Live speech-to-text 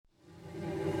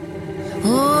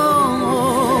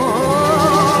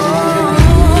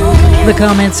The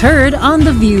comments heard on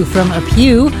The View from a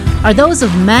Pew are those of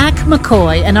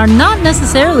McKoy and are not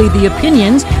necessarily the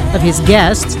opinions of his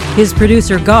guests, his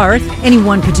producer Garth, any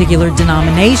one particular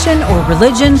denomination or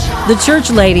religion, the church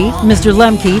lady, Mr.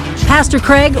 Lemke, Pastor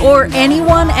Craig, or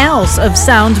anyone else of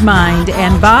sound mind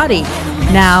and body.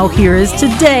 Now here is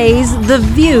today's The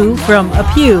View from a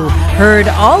Pew, heard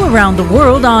all around the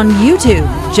world on YouTube.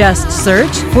 Just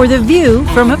search for The View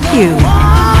from a Pew.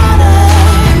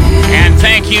 And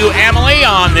thank you, Emily,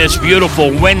 on this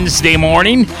beautiful Wednesday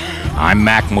morning. I'm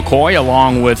Mac McKoy,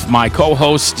 along with my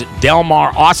co-host,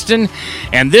 Delmar Austin.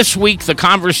 And this week, the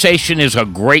conversation is a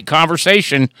great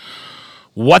conversation.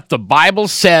 What the Bible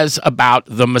says about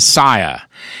the Messiah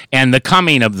and the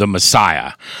coming of the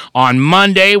Messiah. On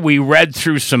Monday, we read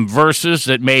through some verses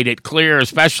that made it clear,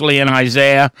 especially in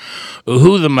Isaiah,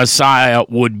 who the Messiah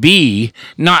would be,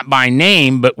 not by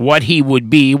name, but what he would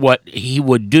be, what he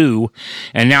would do.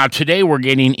 And now today we're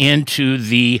getting into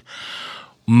the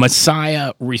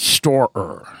Messiah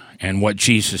Restorer and what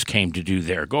Jesus came to do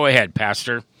there. Go ahead,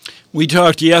 Pastor. We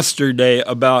talked yesterday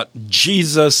about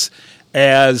Jesus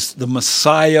as the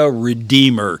Messiah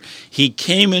Redeemer. He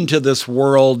came into this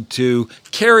world to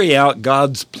carry out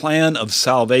God's plan of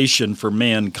salvation for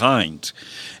mankind.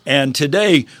 And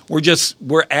today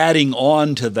we're adding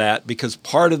on to that because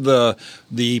part of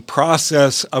the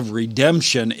process of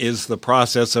redemption is the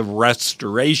process of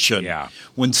restoration. Yeah.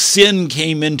 When sin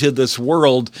came into this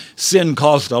world, sin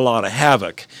caused a lot of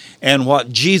havoc. And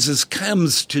what Jesus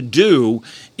comes to do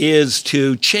is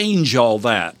to change all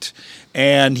that.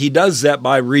 And he does that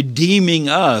by redeeming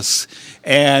us.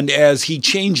 And as he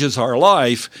changes our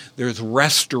life, there's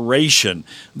restoration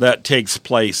that takes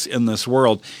place in this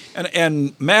world.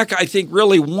 And Mac, I think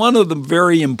really one of the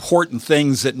very important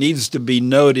things that needs to be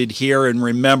noted here and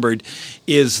remembered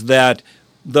is that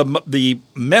the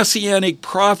messianic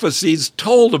prophecies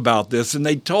told about this, and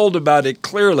they told about it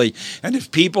clearly. And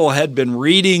if people had been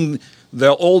reading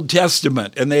the Old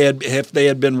Testament, and if they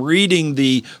had been reading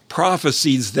the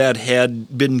prophecies that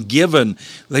had been given,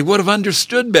 they would have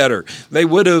understood better. They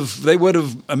would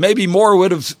have maybe more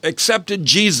would have accepted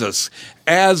Jesus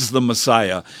as the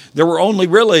Messiah. There were only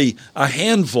really a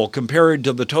handful compared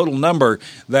to the total number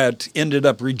that ended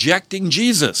up rejecting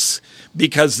Jesus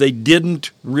because they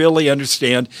didn't really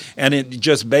understand. And it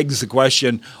just begs the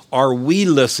question, are we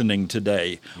listening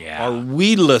today? Yeah. Are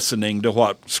we listening to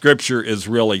what Scripture is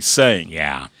really saying?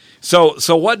 Yeah. So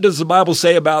what does the Bible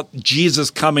say about Jesus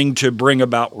coming to bring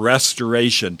about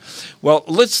restoration? Well,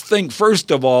 let's think first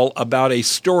of all about a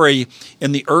story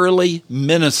in the early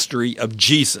ministry of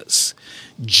Jesus.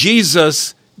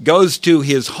 Jesus goes to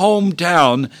his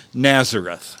hometown,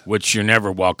 Nazareth. Which you're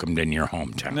never welcomed in your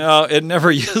hometown. No, it never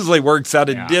usually works out.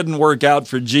 It didn't work out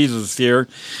for Jesus here.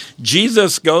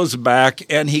 Jesus goes back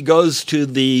and he goes to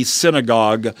the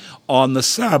synagogue on the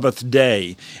Sabbath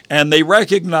day. And they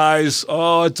recognize,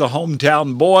 it's a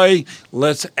hometown boy.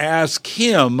 Let's ask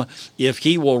him if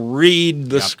he will read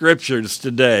the scriptures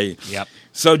today. Yep.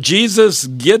 So Jesus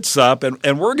gets up,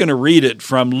 and we're going to read it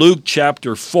from Luke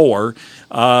chapter 4.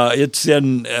 It's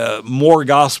in more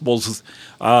Gospels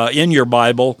in your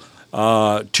Bible.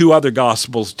 Two other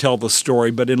Gospels tell the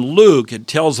story, but in Luke, it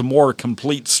tells a more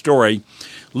complete story.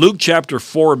 Luke chapter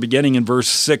 4, beginning in verse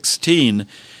 16.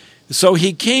 So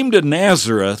he came to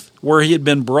Nazareth, where he had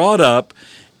been brought up,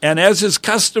 and as his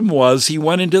custom was, he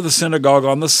went into the synagogue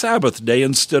on the Sabbath day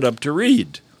and stood up to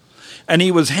read. And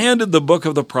he was handed the book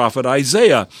of the prophet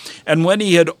Isaiah. And when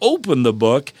he had opened the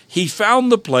book, he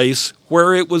found the place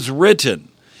where it was written.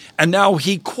 And now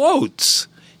he quotes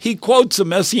a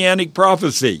messianic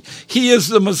prophecy. He is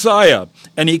the Messiah.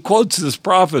 And he quotes this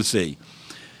prophecy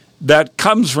that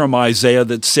comes from Isaiah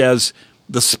that says,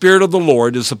 "The Spirit of the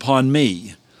Lord is upon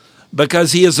me,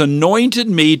 because he has anointed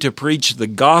me to preach the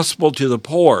gospel to the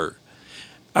poor.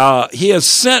 He has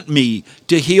sent me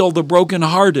to heal the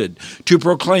brokenhearted, to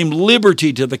proclaim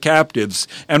liberty to the captives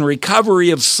and recovery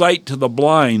of sight to the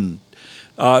blind,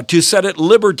 to set at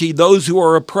liberty those who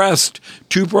are oppressed,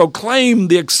 to proclaim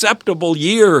the acceptable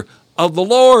year of the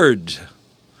Lord."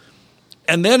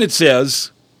 And then it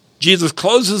says, Jesus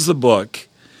closes the book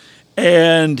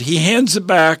and he hands it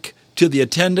back to the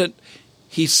attendant.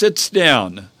 He sits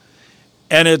down,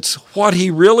 and it's what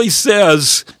he really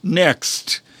says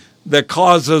next that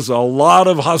causes a lot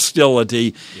of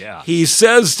hostility. Yeah. He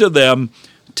says to them,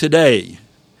 "Today,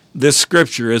 this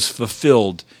scripture is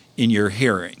fulfilled in your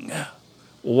hearing."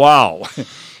 Wow.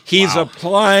 He's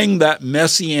applying that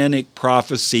messianic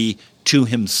prophecy to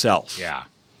himself. Yeah.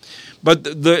 But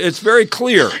it's very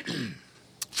clear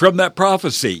from that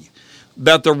prophecy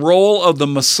that the role of the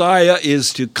Messiah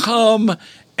is to come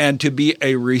and to be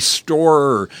a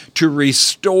restorer, to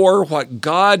restore what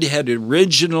God had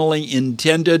originally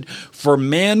intended for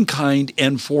mankind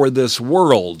and for this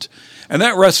world. And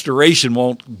that restoration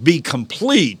won't be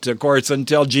complete, of course,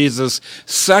 until Jesus'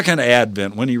 second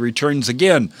advent when he returns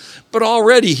again. But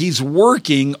already he's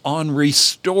working on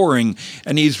restoring,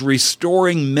 and he's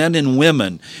restoring men and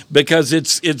women, because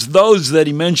it's those that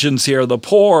he mentions here, the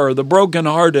poor, the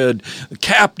brokenhearted, the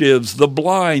captives, the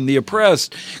blind, the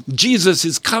oppressed. Jesus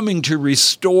is coming to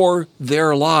restore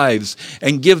their lives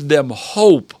and give them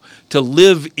hope to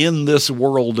live in this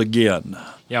world again.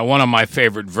 Yeah, one of my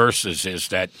favorite verses is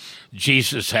that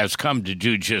Jesus has come to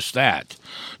do just that,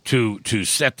 to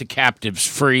set the captives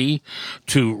free,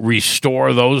 to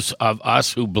restore those of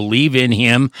us who believe in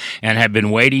him and have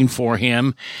been waiting for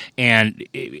him. And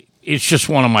it's just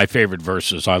one of my favorite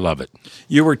verses. I love it.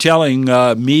 You were telling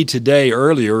me today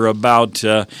earlier about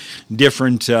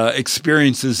different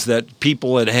experiences that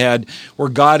people had where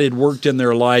God had worked in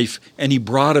their life and he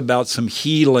brought about some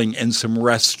healing and some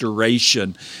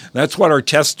restoration. That's what our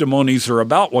testimonies are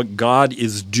about, what God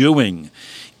is doing.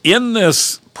 In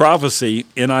this prophecy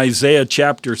in Isaiah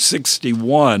chapter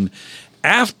 61,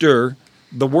 after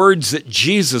the words that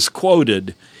Jesus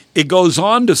quoted, it goes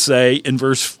on to say in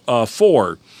verse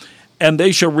 4, "And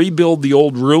they shall rebuild the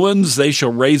old ruins, they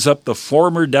shall raise up the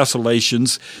former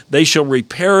desolations, they shall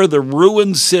repair the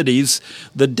ruined cities,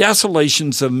 the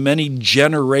desolations of many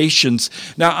generations."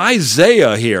 Now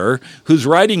Isaiah here, who's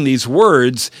writing these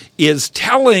words, is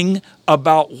telling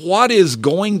about what is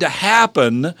going to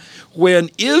happen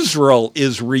when Israel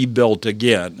is rebuilt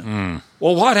again.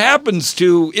 Well, what happens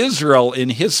to Israel in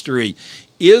history?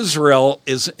 Israel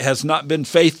has not been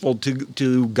faithful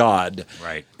to God.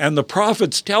 Right. And the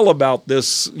prophets tell about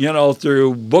this,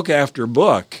 through book after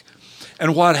book.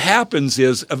 And what happens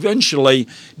is eventually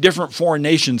different foreign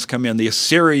nations come in. The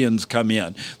Assyrians come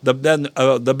in. Then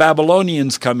the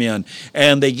Babylonians come in,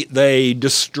 and they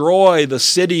destroy the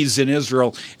cities in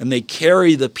Israel, and they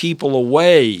carry the people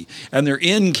away, and they're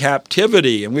in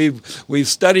captivity. And we've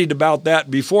studied about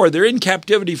that before. They're in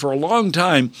captivity for a long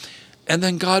time. And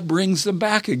then God brings them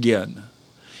back again.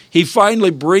 He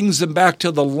finally brings them back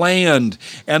to the land,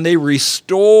 and they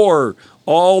restore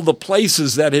all the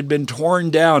places that had been torn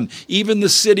down, even the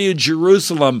city of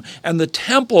Jerusalem and the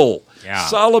temple. Yeah.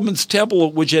 Solomon's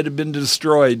temple, which had been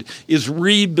destroyed, is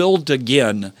rebuilt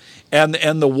again.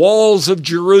 And the walls of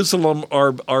Jerusalem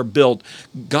are built.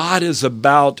 God is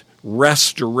about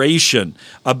restoration,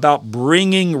 about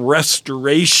bringing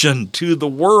restoration to the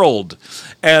world.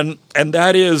 And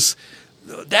that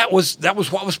was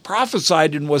what was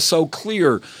prophesied and was so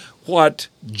clear. What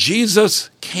Jesus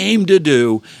came to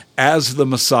do as the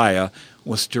Messiah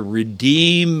was to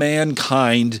redeem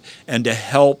mankind and to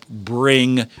help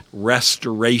bring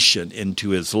restoration into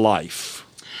his life.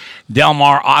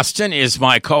 Delmar Austin is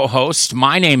my co-host.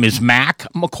 My name is Mac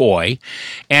McKoy,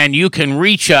 and you can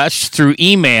reach us through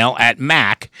email at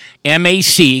Mac,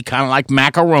 M-A-C, kind of like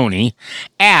macaroni,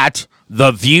 at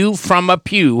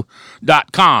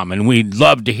theviewfromapew.com, and we'd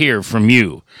love to hear from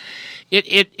you.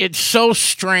 It's so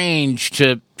strange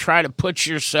to try to put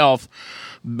yourself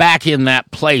back in that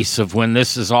place of when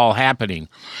this is all happening.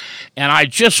 And I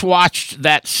just watched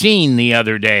that scene the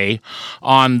other day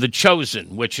on The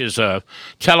Chosen, which is a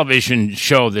television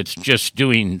show that's just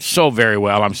doing so very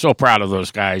well. I'm so proud of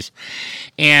those guys.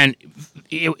 And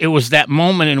it was that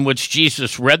moment in which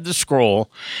Jesus read the scroll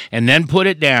and then put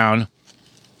it down,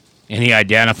 and he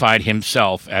identified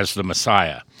himself as the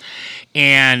Messiah.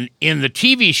 And in the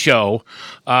TV show,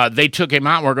 they took him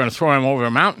out and were going to throw him over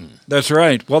a mountain. That's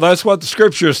right. Well, that's what the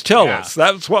scriptures tell us.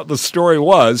 That's what the story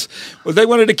was they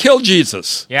wanted to kill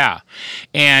Jesus. Yeah.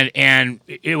 And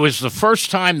it was the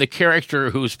first time the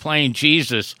character who was playing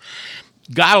Jesus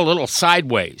got a little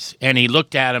sideways. And he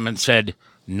looked at him and said,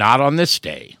 "Not on this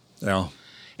day." Yeah.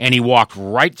 And he walked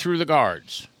right through the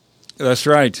guards. That's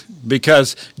right,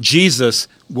 because Jesus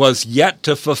was yet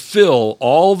to fulfill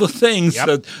all the things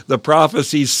that the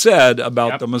prophecies said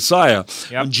about the Messiah.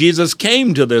 When Jesus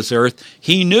came to this earth,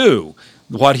 he knew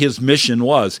what his mission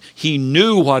was. He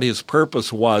knew what his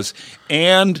purpose was,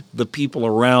 and the people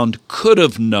around could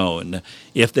have known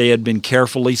if they had been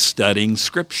carefully studying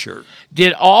Scripture.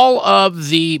 Did all of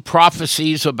the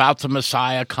prophecies about the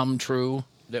Messiah come true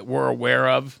that we're aware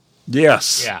of?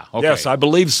 Yes. Yeah. Okay. Yes, I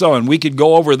believe so. And we could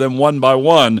go over them one by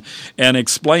one and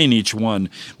explain each one.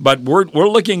 But we're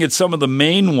looking at some of the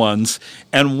main ones.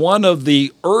 And one of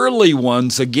the early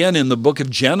ones, again in the book of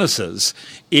Genesis,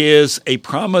 is a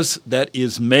promise that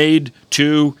is made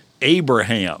to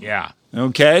Abraham. Yeah.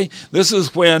 Okay? This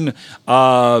is when,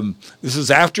 this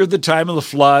is after the time of the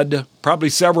flood, probably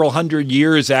several hundred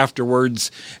years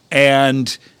afterwards,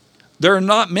 and there are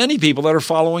not many people that are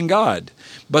following God.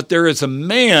 But there is a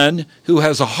man who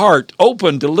has a heart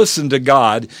open to listen to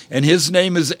God, and his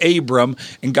name is Abram.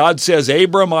 And God says,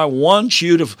 Abram, I want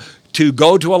you to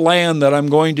go to a land that I'm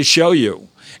going to show you,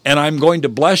 and I'm going to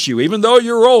bless you. Even though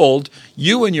you're old,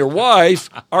 you and your wife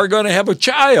are going to have a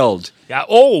child. Yeah.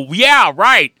 Oh, yeah,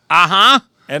 right. Uh-huh.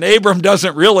 And Abram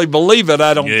doesn't really believe it,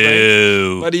 I don't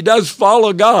think. But he does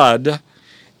follow God.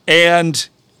 And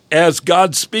as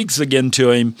God speaks again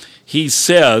to him, he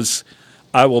says,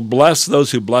 I will bless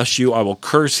those who bless you. I will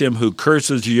curse him who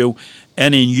curses you.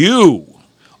 And in you,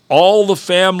 all the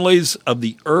families of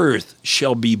the earth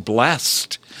shall be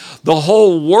blessed. The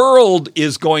whole world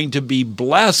is going to be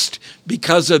blessed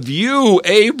because of you,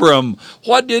 Abram.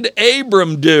 What did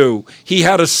Abram do? He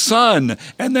had a son,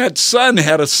 and that son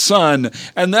had a son,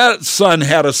 and that son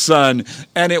had a son,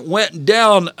 and it went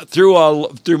down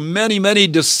through many, many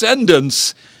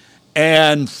descendants.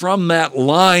 And from that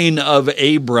line of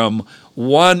Abram,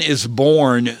 one is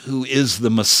born who is the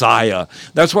Messiah.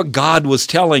 That's what God was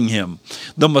telling him.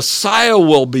 The Messiah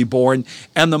will be born,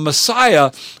 and the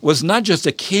Messiah was not just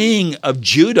a king of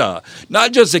Judah,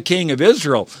 not just a king of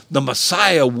Israel. The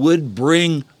Messiah would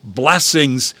bring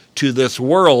blessings to this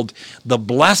world, the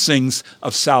blessings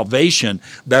of salvation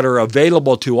that are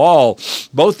available to all,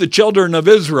 both the children of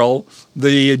Israel,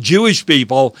 the Jewish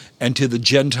people, and to the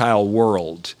Gentile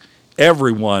world.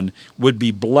 Everyone would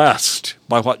be blessed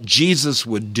by what Jesus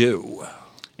would do.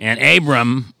 And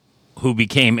Abram, who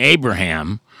became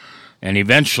Abraham, and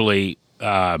eventually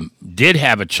did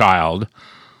have a child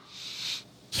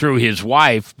through his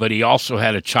wife, but he also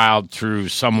had a child through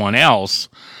someone else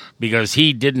because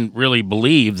he didn't really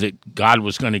believe that God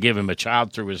was going to give him a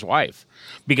child through his wife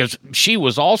because she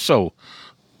was also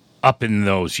up in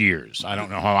those years. I don't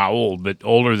know how old, but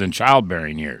older than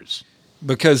childbearing years.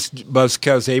 Because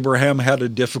Abraham had a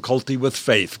difficulty with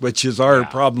faith, which is our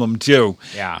problem too.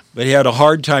 Yeah. But he had a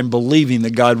hard time believing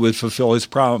that God would fulfill his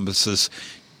promises.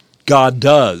 God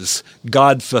does.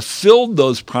 God fulfilled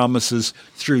those promises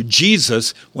through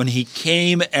Jesus when he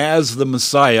came as the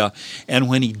Messiah and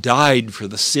when he died for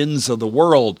the sins of the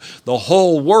world. The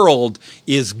whole world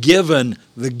is given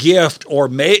the gift, or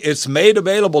it's made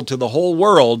available to the whole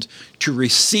world to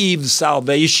receive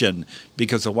salvation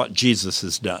because of what Jesus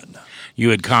has done.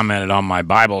 You had commented on my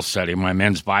Bible study, my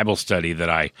men's Bible study, that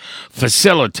I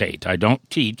facilitate. I don't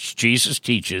teach. Jesus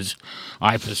teaches.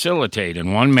 I facilitate.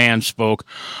 And one man spoke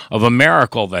of a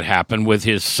miracle that happened with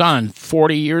his son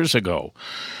 40 years ago.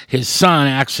 His son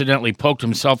accidentally poked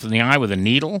himself in the eye with a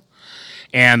needle.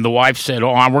 And the wife said,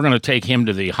 we're going to take him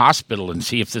to the hospital and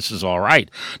see if this is all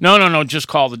right. No, just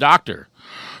call the doctor.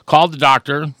 Called the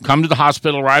doctor, come to the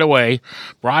hospital right away,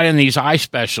 brought in these eye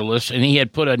specialists, and he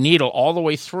had put a needle all the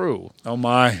way through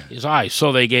his eye.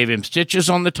 So they gave him stitches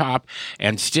on the top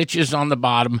and stitches on the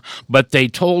bottom, but they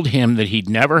told him that he'd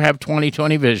never have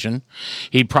 20/20 vision.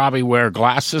 He'd probably wear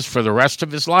glasses for the rest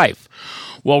of his life.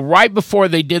 Well, right before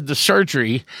they did the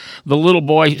surgery, the little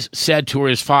boy said to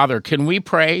his father, "Can we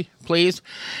pray, please?"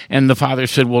 And the father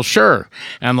said, "Well, sure."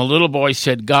 And the little boy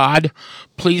said, "God,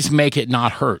 please make it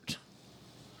not hurt."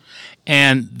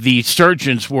 And the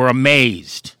surgeons were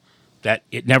amazed that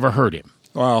it never hurt him.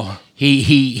 Wow.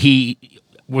 He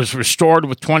was restored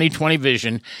with 20/20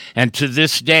 vision, and to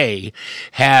this day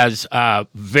has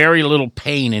very little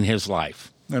pain in his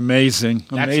life. Amazing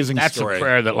That's story. a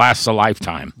prayer that lasts a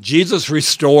lifetime. Jesus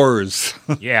restores.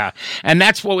 Yeah, and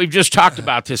that's what we've just talked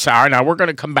about this hour. Now, we're going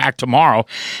to come back tomorrow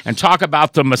and talk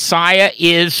about the Messiah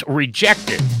is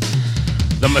rejected.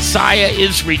 The Messiah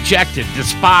is rejected,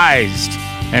 despised,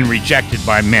 and rejected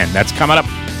by men. That's coming up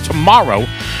tomorrow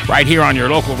right here on your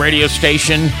local radio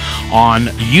station, on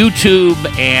YouTube,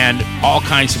 and all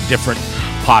kinds of different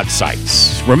pod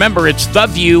sites. Remember, it's The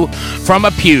View from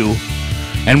a Pew,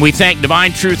 and we thank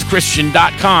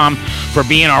DivineTruthChristian.com for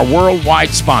being our worldwide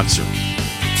sponsor.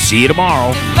 See you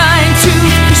tomorrow.